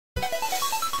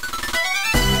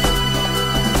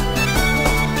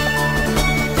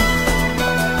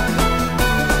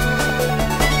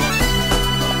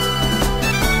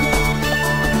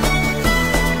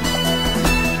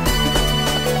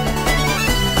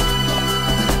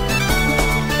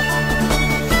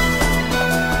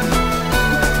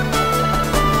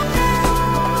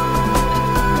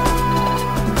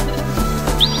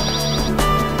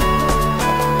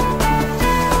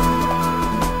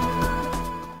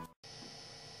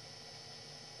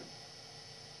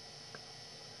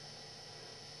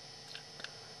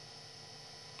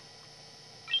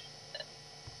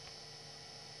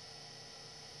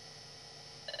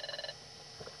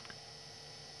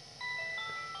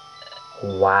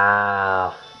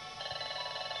Wow.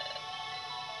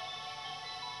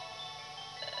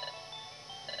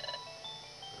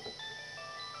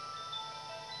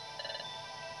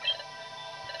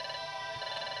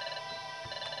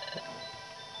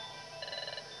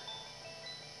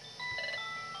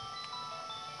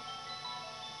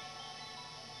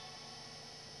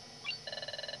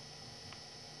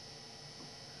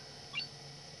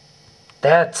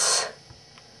 That's...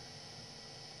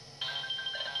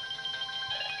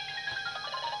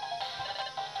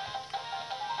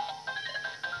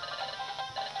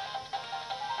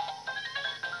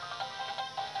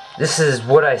 This is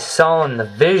what I saw in the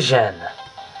vision.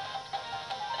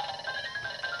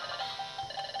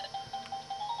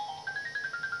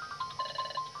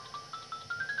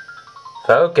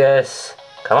 Focus.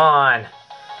 Come on.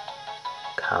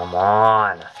 Come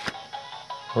on.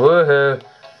 Woohoo.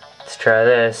 Let's try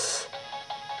this.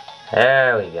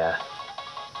 There we go.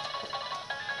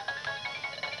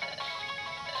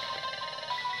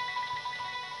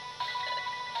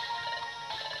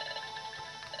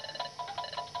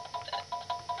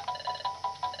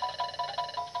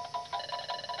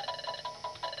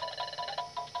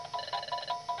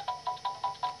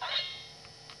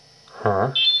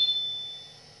 Huh?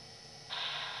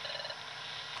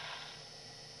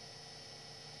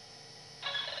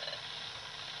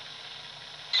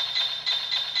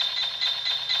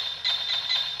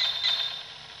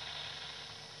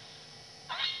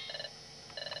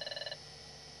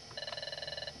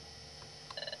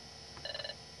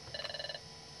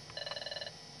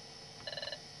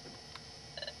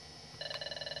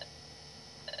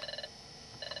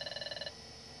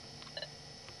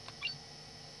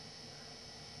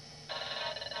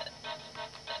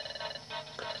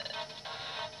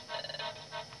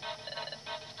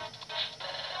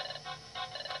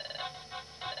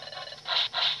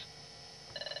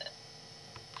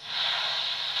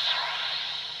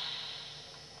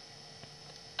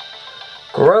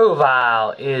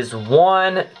 Grovyle is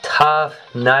one tough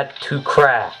nut to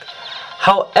crack.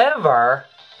 However,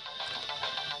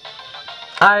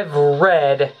 I've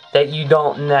read that you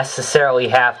don't necessarily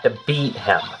have to beat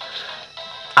him.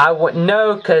 I wouldn't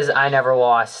know because I never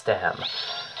lost to him.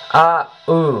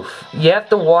 Oof. You have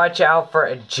to watch out for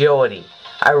agility.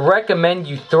 I recommend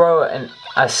you throw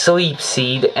a sleep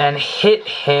seed and hit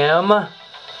him.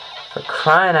 For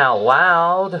crying out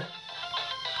loud.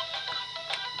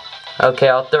 Okay,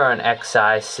 I'll throw an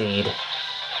XI seed.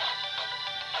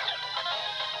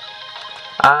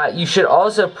 You should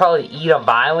also probably eat a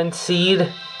violent seed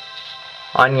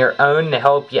on your own to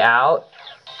help you out.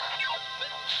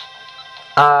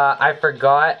 I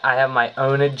forgot I have my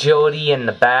own agility in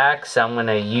the back, so I'm going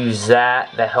to use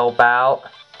that to help out.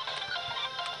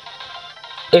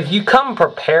 If you come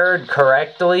prepared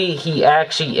correctly, he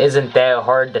actually isn't that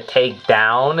hard to take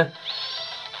down.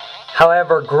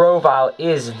 However, Grovyle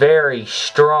is very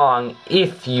strong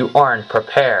if you aren't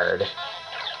prepared.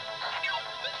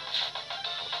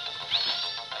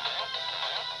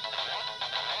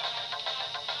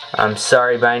 I'm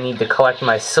sorry, but I need to collect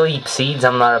my sleep seeds.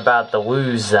 I'm not about to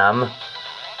lose them.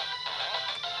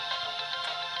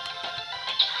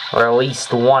 Or at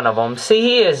least one of them. See,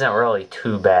 he isn't really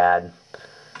too bad.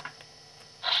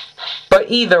 But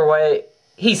either way,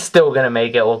 he's still going to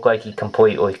make it look like he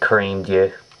completely creamed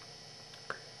you.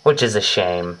 Which is a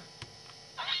shame.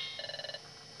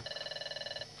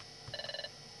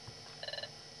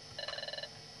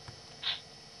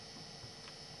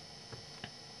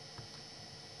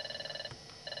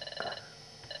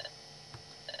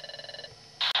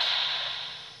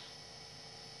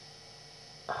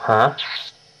 Huh?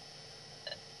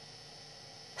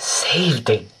 Saved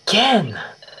again!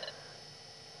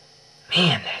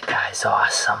 Man, that guy's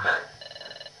awesome.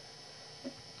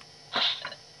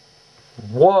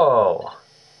 Whoa!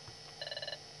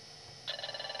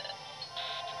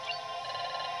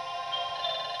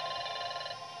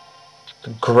 The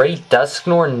Great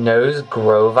Dusknoir knows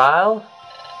Grovyle?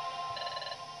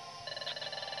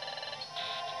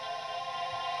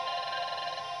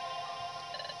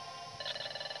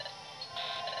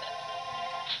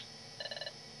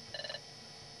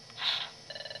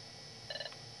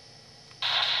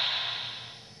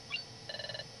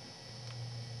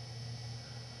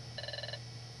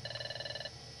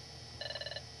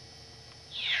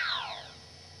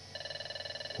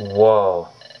 Whoa.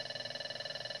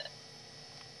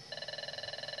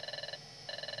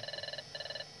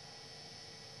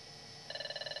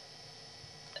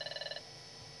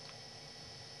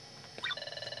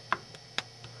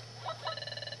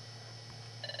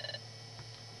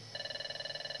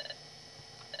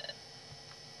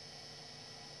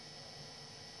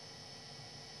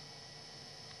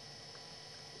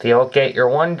 If you look at your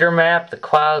wonder map, the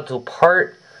clouds will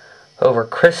part over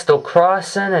Crystal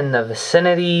Crossing and the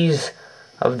vicinities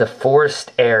of the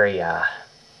forest area.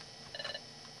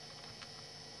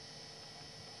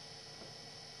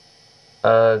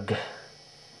 Ugh.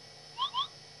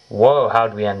 Whoa,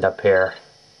 how'd we end up here?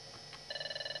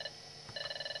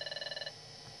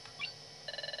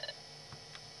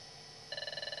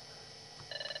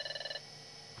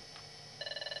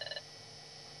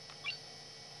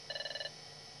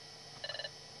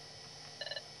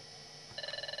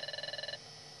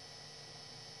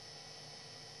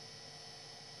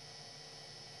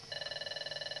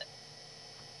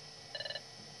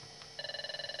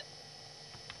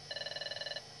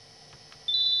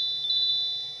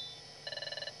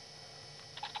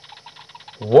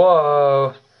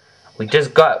 Whoa! We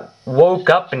just got woke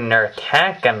up and they're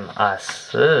attacking us.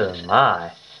 Oh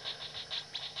my.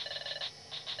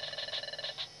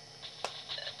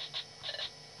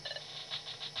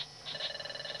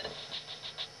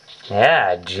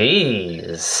 Yeah,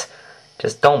 jeez.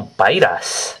 Just don't bite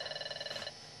us.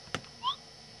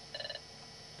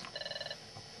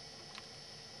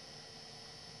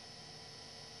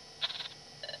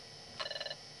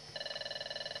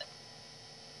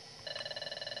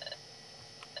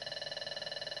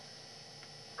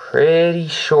 Pretty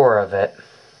sure of it.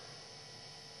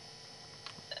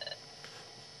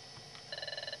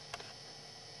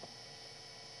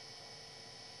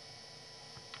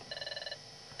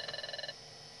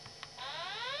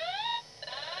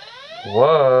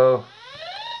 Whoa.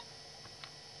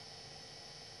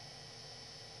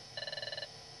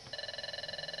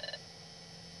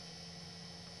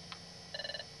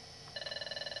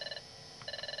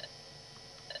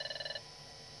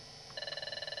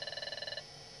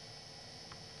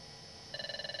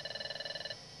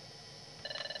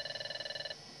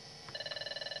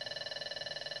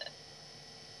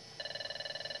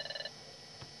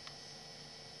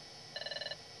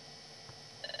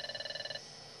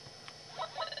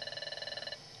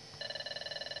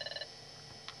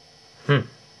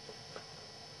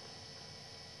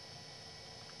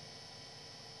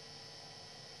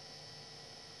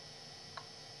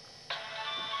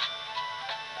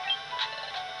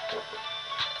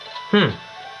 Hmm.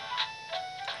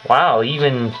 Wow,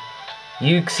 even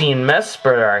Yuxi and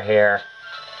Mesprit are here.